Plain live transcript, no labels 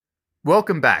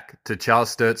Welcome back to Charles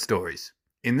Sturt Stories.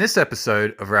 In this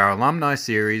episode of our alumni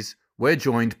series, we're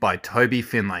joined by Toby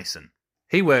Finlayson.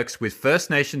 He works with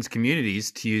First Nations communities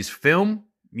to use film,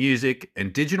 music,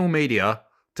 and digital media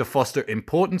to foster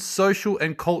important social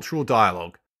and cultural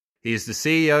dialogue. He is the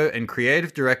CEO and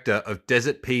creative director of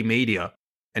Desert Pea Media,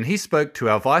 and he spoke to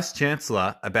our Vice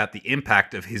Chancellor about the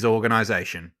impact of his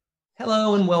organisation.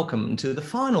 Hello and welcome to the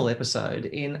final episode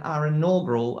in our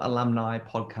inaugural Alumni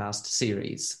Podcast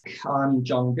series. I'm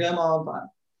John Gurmov,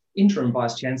 Interim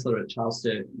Vice Chancellor at Charles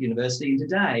Sturt University, and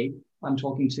today I'm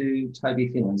talking to Toby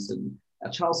Finlayson, a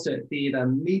Charles Sturt Theatre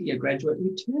media graduate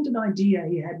who turned an idea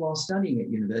he had while studying at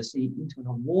university into an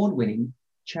award-winning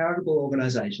charitable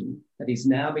organisation that has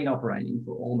now been operating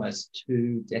for almost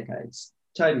 2 decades.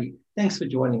 Toby, thanks for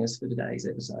joining us for today's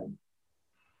episode.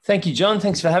 Thank you, John.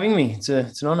 Thanks for having me. It's an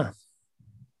honour.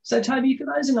 So, Toby, for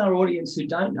those in our audience who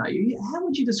don't know you, how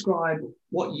would you describe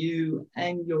what you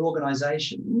and your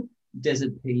organisation,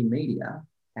 Desert Pea Media,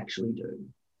 actually do?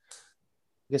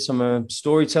 I guess I'm a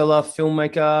storyteller,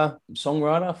 filmmaker,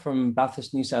 songwriter from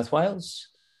Bathurst, New South Wales.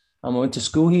 I went to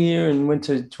school here and went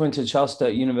to Charles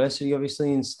Sturt University,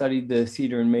 obviously, and studied the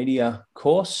theatre and media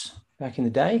course back in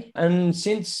the day. And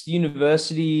since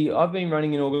university, I've been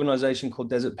running an organisation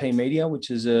called Desert Pea Media, which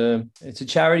is it's a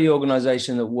charity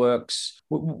organisation that works,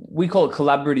 we call it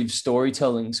collaborative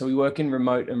storytelling. So we work in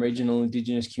remote and regional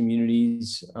Indigenous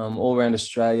communities all around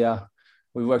Australia.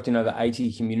 We've worked in over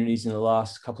 80 communities in the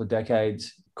last couple of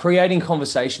decades, creating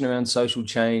conversation around social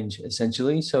change,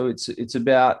 essentially. So it's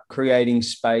about creating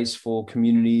space for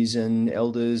communities and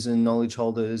elders and knowledge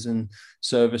holders and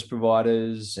service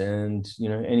providers and, you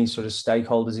know, any sort of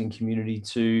stakeholders in community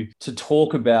to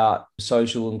talk about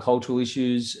social and cultural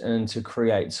issues and to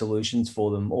create solutions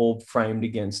for them, all framed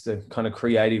against the kind of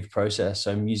creative process.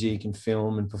 So music and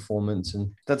film and performance.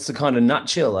 And that's the kind of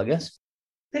nutshell, I guess.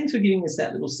 Thanks for giving us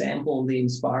that little sample of the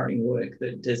inspiring work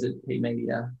that Desert Pea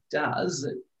Media does.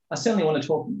 I certainly want to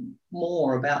talk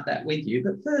more about that with you.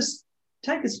 But first,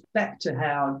 take us back to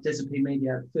how Desert Pea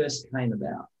Media first came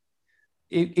about.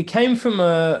 It came from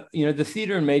the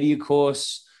theatre and media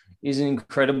course is an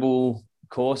incredible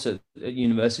course at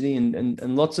university,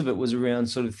 and lots of it was around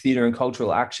sort of theatre and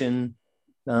cultural action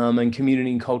and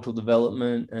community and cultural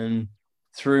development. And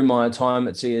through my time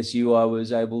at CSU, I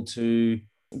was able to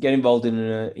get involved in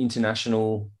an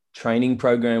international training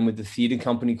program with the theatre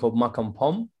company called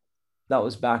Makampom. That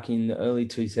was back in the early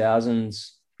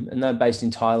 2000s. And they're based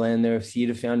in Thailand. They're a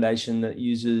theatre foundation that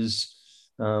uses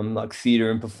like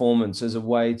theatre and performance as a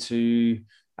way to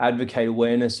advocate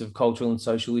awareness of cultural and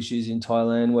social issues in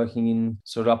Thailand, working in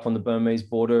sort of up on the Burmese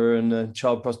border and the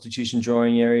child prostitution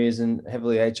drawing areas and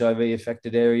heavily HIV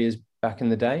affected areas back in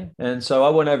the day. And so I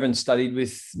went over and studied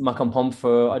with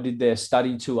Makampom I did their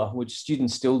study tour, which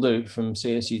students still do from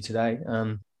CSU today.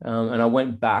 And I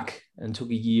went back and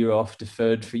took a year off,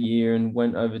 deferred for a year, and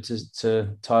went over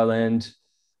to Thailand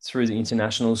through the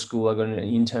international school. I got an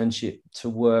internship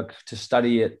to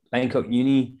study at Bangkok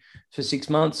Uni for 6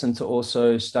 months and to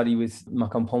also study with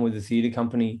Makampom with the theatre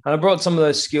company. And I brought some of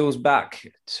those skills back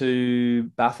to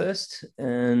Bathurst.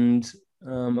 And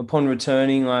upon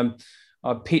returning,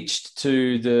 I pitched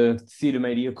to the theatre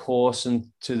media course and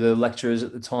to the lecturers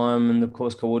at the time and the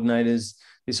course coordinators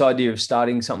this idea of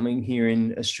starting something here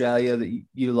in Australia that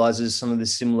utilises some of the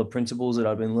similar principles that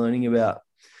I've been learning about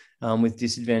with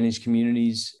disadvantaged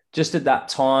communities. Just at that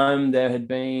time, there had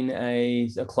been a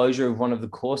closure of one of the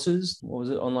courses. What was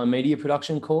it? Online media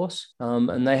production course.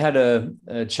 And they had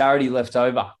a charity left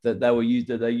over that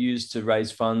they used to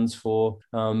raise funds for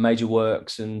major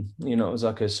works. And, you know, it was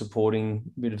like a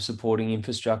bit of supporting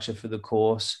infrastructure for the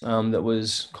course that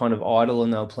was kind of idle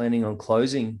and they were planning on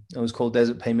closing. It was called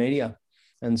Desert Pea Media.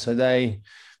 And so they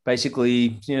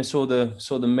basically, you know, saw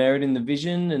the merit in the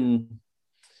vision, and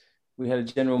we had a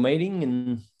general meeting,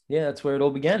 and yeah, that's where it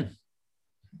all began.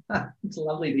 It's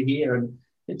lovely to hear, and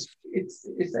it's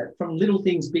that from little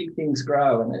things, big things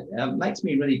grow, and it makes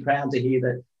me really proud to hear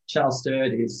that Charles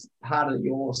Sturt is part of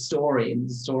your story and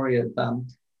the story of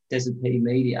Desert Pea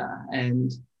Media.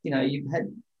 And you know, you've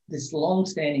had this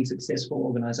long-standing, successful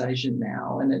organisation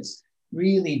now, and it's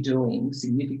really doing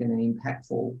significant and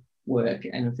impactful work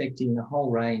and affecting a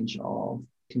whole range of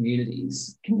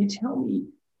communities. Can you tell me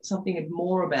something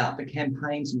more about the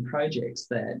campaigns and projects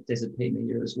that Desert Pea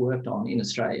Media has worked on in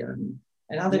Australia,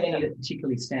 and are there any that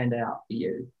particularly stand out for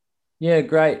you? Yeah,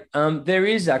 great. There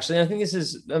is actually, I think this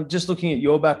is, I'm just looking at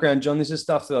your background, John, this is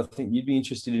stuff that I think you'd be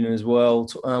interested in as well.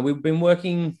 We've been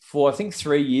working for, I think,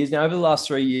 3 years now. Over the last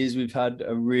 3 years, we've had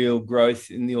a real growth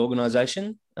in the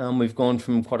organisation. We've gone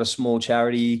from quite a small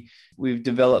charity. We've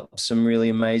developed some really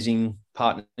amazing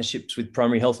partnerships with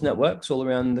primary health networks all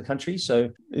around the country. So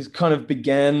it kind of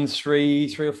began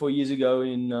three or 4 years ago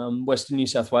in Western New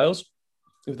South Wales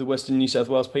with the Western New South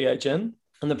Wales PHN.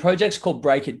 And the project's called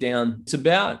Break It Down.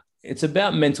 It's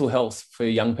about mental health for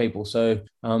young people. So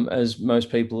as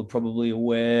most people are probably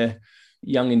aware,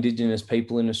 young Indigenous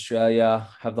people in Australia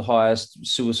have the highest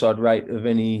suicide rate of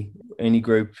any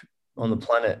group on the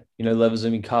planet. You know, levels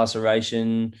of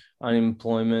incarceration,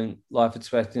 unemployment, life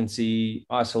expectancy,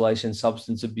 isolation,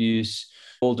 substance abuse,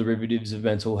 all derivatives of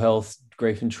mental health,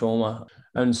 grief and trauma.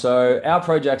 And so our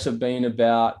projects have been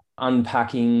about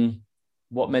unpacking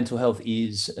what mental health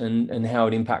is and how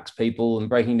it impacts people, and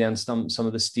breaking down some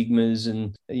of the stigmas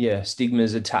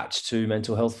attached to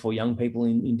mental health for young people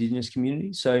in Indigenous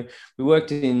communities. So we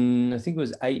worked in, I think it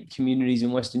was 8 communities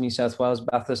in Western New South Wales: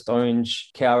 Bathurst,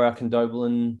 Orange, Cowra,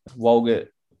 Condobolin, Walgett,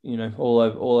 you know,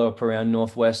 all up around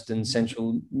Northwest and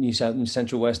Central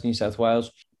West New South Wales,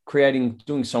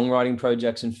 doing songwriting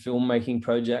projects and filmmaking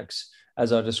projects,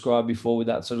 as I described before, with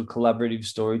that sort of collaborative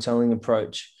storytelling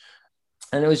approach.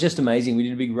 And it was just amazing. We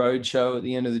did a big road show at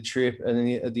the end of the trip and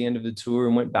then at the end of the tour,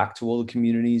 and went back to all the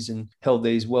communities and held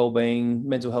these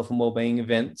mental health and wellbeing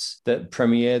events that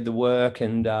premiered the work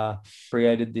and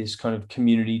created this kind of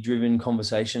community-driven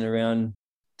conversation around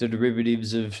the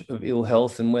derivatives of ill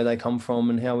health and where they come from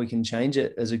and how we can change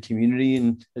it as a community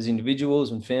and as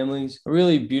individuals and families. A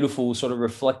really beautiful sort of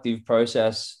reflective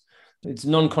process. It's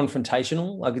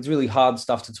non-confrontational, like it's really hard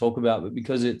stuff to talk about, but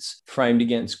because it's framed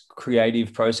against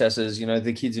creative processes, you know,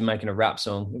 the kids are making a rap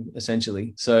song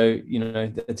essentially. So, you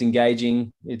know, it's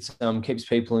engaging. It's keeps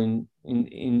people in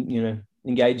you know,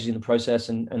 engaged in the process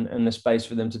and a space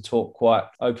for them to talk quite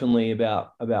openly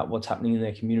about what's happening in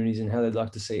their communities and how they'd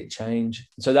like to see it change.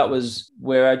 So that was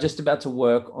where I just about to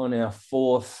work on our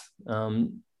 4th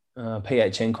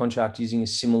PHN contract using a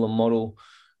similar model.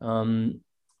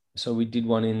 So we did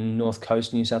one in North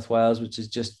Coast, New South Wales, which is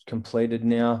just completed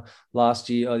now last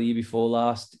year or the year before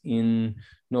last in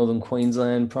Northern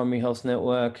Queensland Primary Health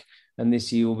Network. And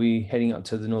this year we'll be heading up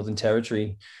to the Northern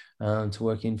Territory to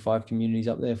work in 5 communities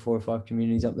up there, 4 or 5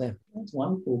 communities up there. That's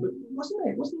wonderful. But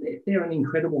wasn't there an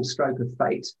incredible stroke of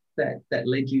fate that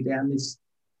led you down this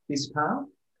path?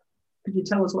 Could you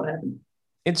tell us what happened?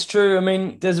 It's true. I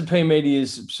mean, Desert Pea Media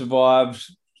has survived,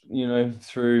 you know,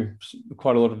 through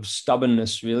quite a lot of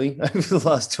stubbornness really over the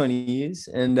last 20 years.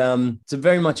 And it's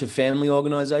very much a family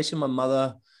organization. My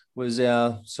mother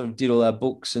did all our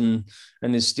books and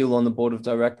is still on the board of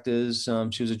directors.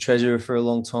 She was a treasurer for a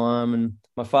long time. And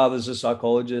my father's a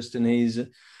psychologist, and he's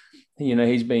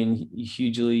been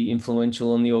hugely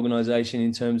influential on the organization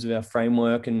in terms of our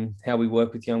framework and how we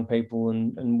work with young people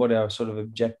and what our sort of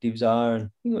objectives are. And I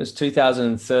think it was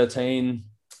 2013,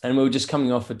 and we were just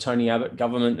coming off a Tony Abbott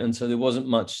government. And so there wasn't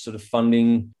much sort of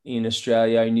funding in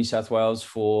Australia, in New South Wales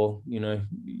for, you know,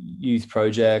 youth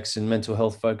projects and mental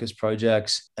health focused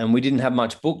projects. And we didn't have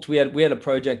much booked. We had a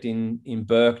project in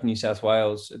Burke, New South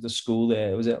Wales at the school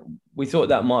there. We thought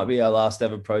that might be our last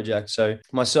ever project. So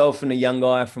myself and a young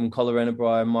guy from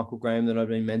Collarenabri, Michael Graham, that I've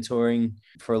been mentoring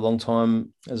for a long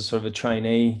time as a sort of a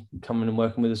trainee, coming and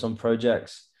working with us on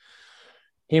projects.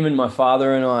 Him and my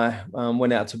father and I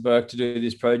went out to Burke to do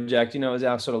this project. You know, it was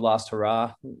our sort of last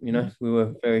hurrah. You know,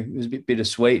 it was a bit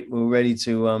bittersweet. We were ready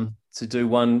to do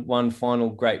one final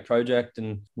great project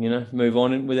and, you know, move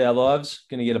on with our lives,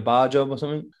 going to get a bar job or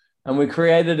something. And we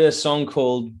created a song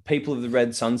called People of the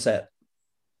Red Sunset.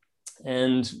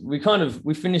 And we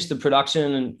finished the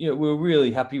production, and, you know, we were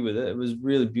really happy with it. It was a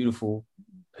really beautiful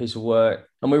piece of work.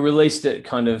 And we released it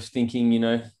kind of thinking, you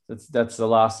know, that's the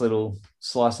last little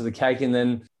slice of the cake. And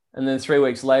then 3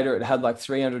 weeks later, it had like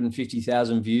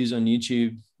 350,000 views on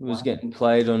YouTube. It was getting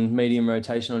played on medium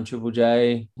rotation on Triple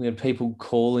J. We had people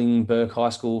calling Burke High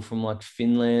School from like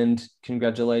Finland,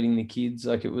 congratulating the kids.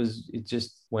 Like it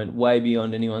just went way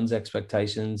beyond anyone's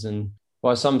expectations. And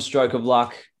by some stroke of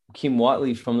luck, Kim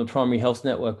Whiteley from the Primary Health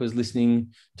Network was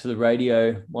listening to the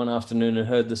radio one afternoon and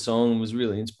heard the song and was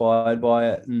really inspired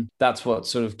by it. And that's what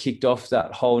sort of kicked off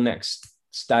that whole next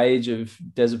stage of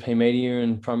Desert Pea Media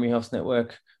and Primary Health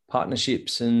Network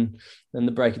partnerships and the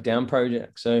Break It Down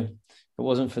project. So if it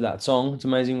wasn't for that song, it's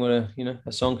amazing what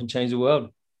a song can change the world.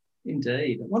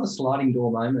 Indeed. What a sliding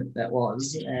door moment that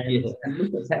was. And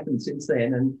look what's happened since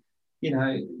then. And, you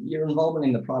know, your involvement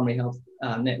in the primary health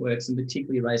networks, and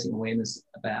particularly raising awareness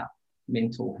about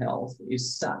mental health,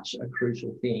 is such a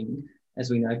crucial thing, as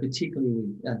we know, particularly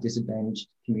with disadvantaged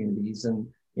communities. And,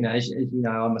 you know, as you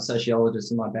know, I'm a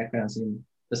sociologist and my background's in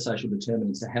the social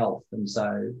determinants of health. And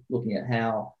so looking at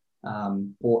how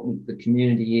important the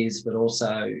community is, but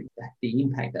also the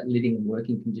impact that living and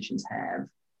working conditions have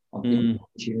on people's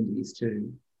opportunities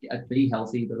to be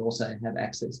healthy, but also have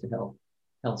access to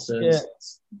health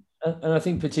services. And I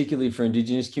think particularly for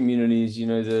Indigenous communities,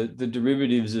 the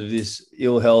derivatives of this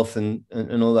ill health and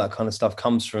all that kind of stuff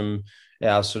comes from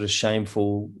our sort of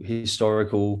shameful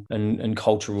historical and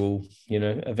cultural,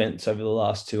 events over the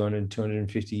last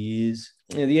 250 years.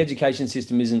 The education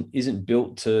system isn't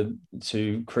built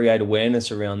to create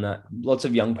awareness around that. Lots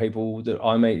of young people that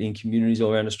I meet in communities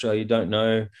all around Australia don't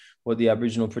know what the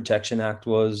Aboriginal Protection Act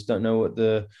was, don't know what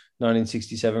the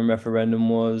 1967 referendum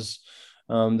was.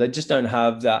 They just don't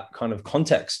have that kind of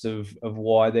context of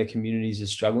why their communities are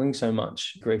struggling so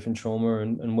much, grief and trauma,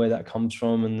 and where that comes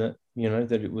from, and that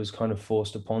that it was kind of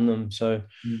forced upon them. So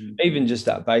even just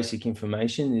that basic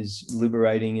information is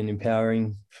liberating and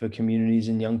empowering for communities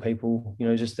and young people.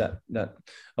 Just that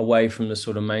away from the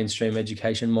sort of mainstream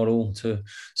education model to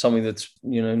something that's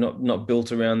not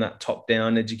built around that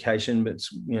top-down education, but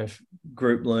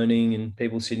group learning and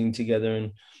people sitting together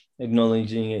and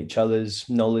acknowledging each other's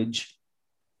knowledge.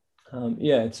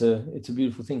 It's a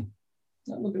beautiful thing.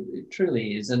 Look, it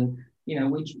truly is. And,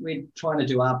 we're trying to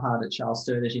do our part at Charles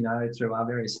Sturt, as you know, through our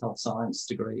various health science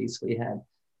degrees. We have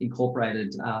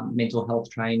incorporated mental health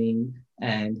training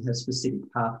and have specific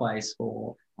pathways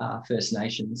for First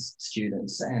Nations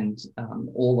students. And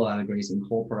all of our degrees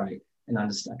incorporate and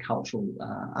cultural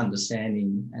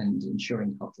understanding and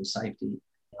ensuring cultural safety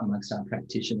amongst our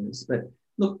practitioners. But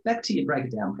look, back to your Break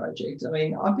It Down project. I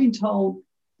mean, I've been told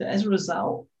that as a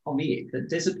result of it, that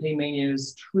Desert Pea Media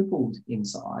has tripled in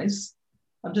size.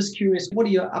 I'm just curious, what are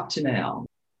you up to now?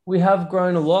 We have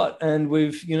grown a lot, and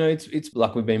we've, it's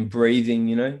like we've been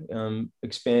breathing,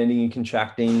 expanding and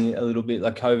contracting a little bit.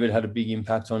 Like COVID had a big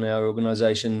impact on our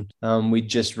organisation. We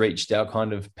just reached our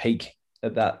kind of peak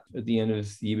at the end of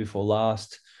the year before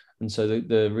last. And so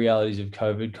the realities of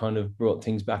COVID kind of brought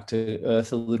things back to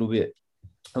earth a little bit.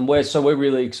 And we're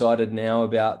really excited now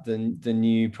about the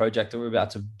new project that we're about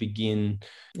to begin.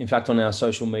 In fact, on our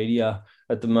social media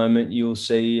at the moment, you'll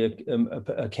see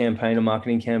a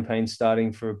marketing campaign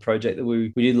starting for a project that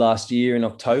we did last year in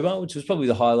October, which was probably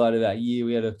the highlight of that year.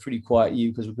 We had a pretty quiet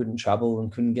year because we couldn't travel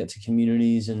and couldn't get to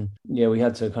communities. And we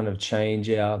had to kind of change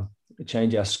our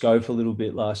scope a little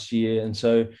bit last year. And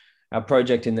so our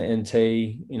project in the NT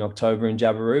in October in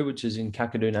Jabiru, which is in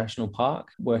Kakadu National Park,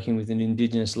 working with an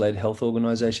Indigenous-led health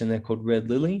organisation there called Red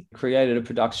Lily, created a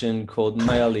production called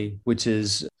Mayali, which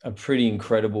is a pretty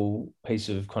incredible piece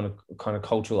of kind of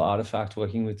cultural artefact,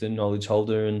 working with the knowledge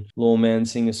holder and lawman,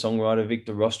 singer-songwriter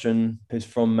Victor Rostron, who's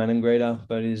from Maningrida,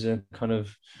 but is a kind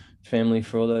of family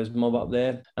for all those mob up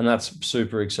there. And that's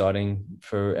super exciting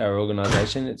for our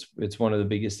organisation. It's one of the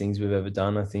biggest things we've ever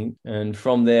done, I think. And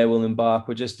from there, we'll embark.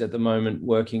 We're just at the moment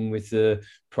working with the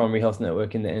Primary Health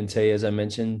Network in the NT, as I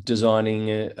mentioned,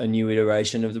 designing a new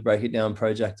iteration of the Break It Down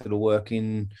project that'll work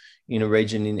in a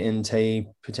region in NT,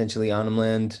 potentially Arnhem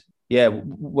Land. Yeah,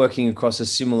 working across a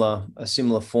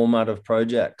similar format of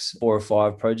projects, 4 or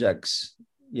 5 projects.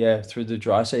 Yeah, through the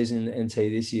dry season in NT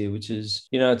this year, which is,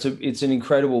 it's an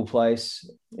incredible place.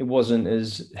 It wasn't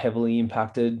as heavily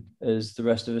impacted as the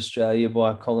rest of Australia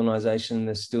by colonisation.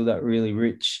 There's still that really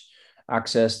rich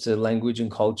access to language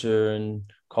and culture and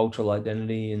cultural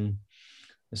identity, and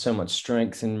there's so much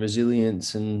strength and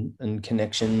resilience and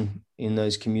connection in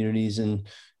those communities. And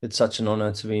it's such an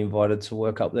honour to be invited to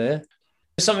work up there.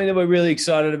 Something that we're really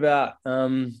excited about.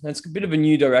 It's a bit of a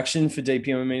new direction for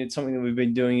DPM. I mean, it's something that we've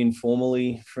been doing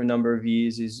informally for a number of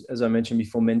years, is, as I mentioned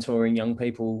before, mentoring young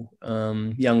people,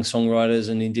 young songwriters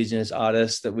and Indigenous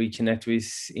artists that we connect with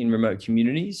in remote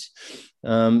communities.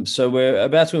 So we're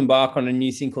about to embark on a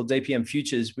new thing called DPM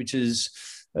Futures, which is,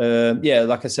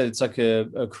 like I said, it's like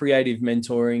a creative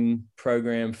mentoring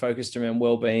program focused around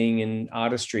wellbeing and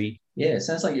artistry. Yeah, it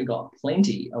sounds like you've got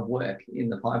plenty of work in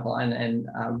the pipeline, and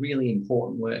really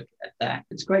important work at that.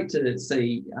 It's great to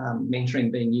see mentoring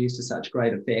being used to such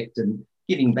great effect, and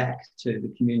giving back to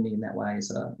the community in that way is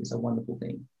a wonderful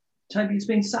thing. Toby, it's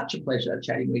been such a pleasure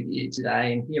chatting with you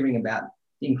today and hearing about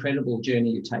the incredible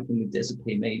journey you've taken with Desert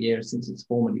Pea Media since its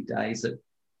formative days at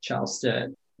Charles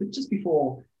Sturt. But just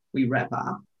before we wrap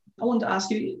up, I wanted to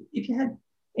ask you if you had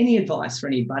any advice for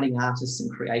any budding artists and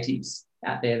creatives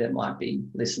out there that might be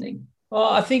listening. Well,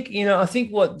 I think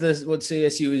what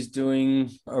CSU is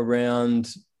doing around,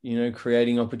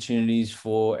 creating opportunities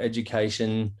for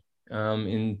education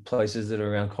in places that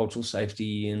are around cultural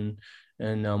safety and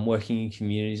working in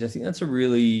communities. I think that's a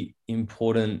really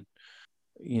important,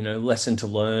 lesson to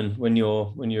learn when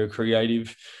you're a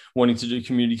creative wanting to do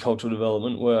community cultural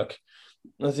development work.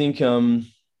 I think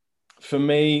for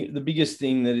me, the biggest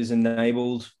thing that has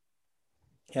enabled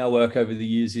our work over the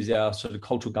years is our sort of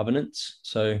cultural governance.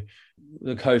 So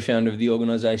the co-founder of the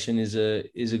organization is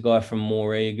a guy from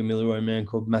Moree, a Gamilaroi man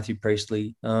called Matthew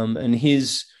Priestley. And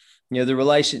his, the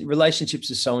relationships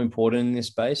are so important in this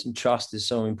space, and trust is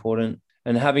so important.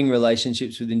 And having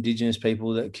relationships with Indigenous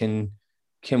people that can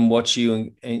watch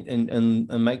you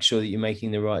and make sure that you're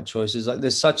making the right choices. Like,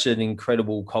 there's such an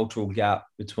incredible cultural gap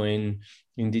between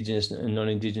Indigenous and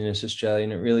non-Indigenous Australia,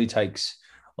 and it really takes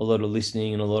a lot of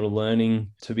listening and a lot of learning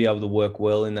to be able to work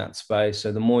well in that space.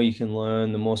 So the more you can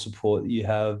learn, the more support that you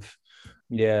have.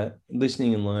 Yeah,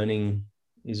 listening and learning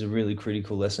is a really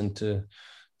critical lesson to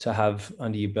have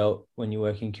under your belt when you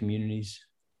work in communities.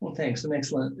 Well, thanks. Some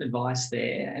excellent advice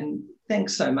there. And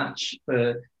thanks so much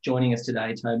for joining us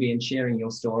today, Toby, and sharing your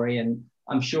story. And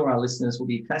I'm sure our listeners will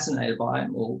be fascinated by it.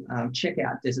 We'll check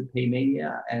out Desert P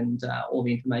Media and all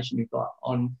the information you've got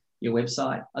on your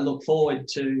website. I look forward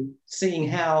to seeing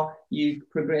how you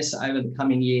progress over the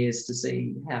coming years to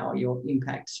see how your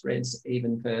impact spreads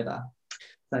even further.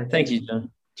 So thank you,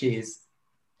 John. Cheers.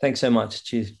 Thanks so much.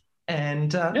 Cheers.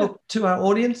 And look, to our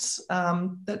audience,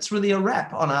 that's really a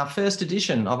wrap on our first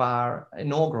edition of our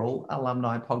inaugural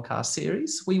Alumni Podcast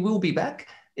series. We will be back.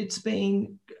 It's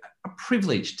been a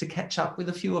privilege to catch up with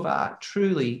a few of our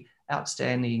truly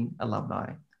outstanding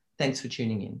alumni. Thanks for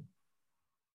tuning in.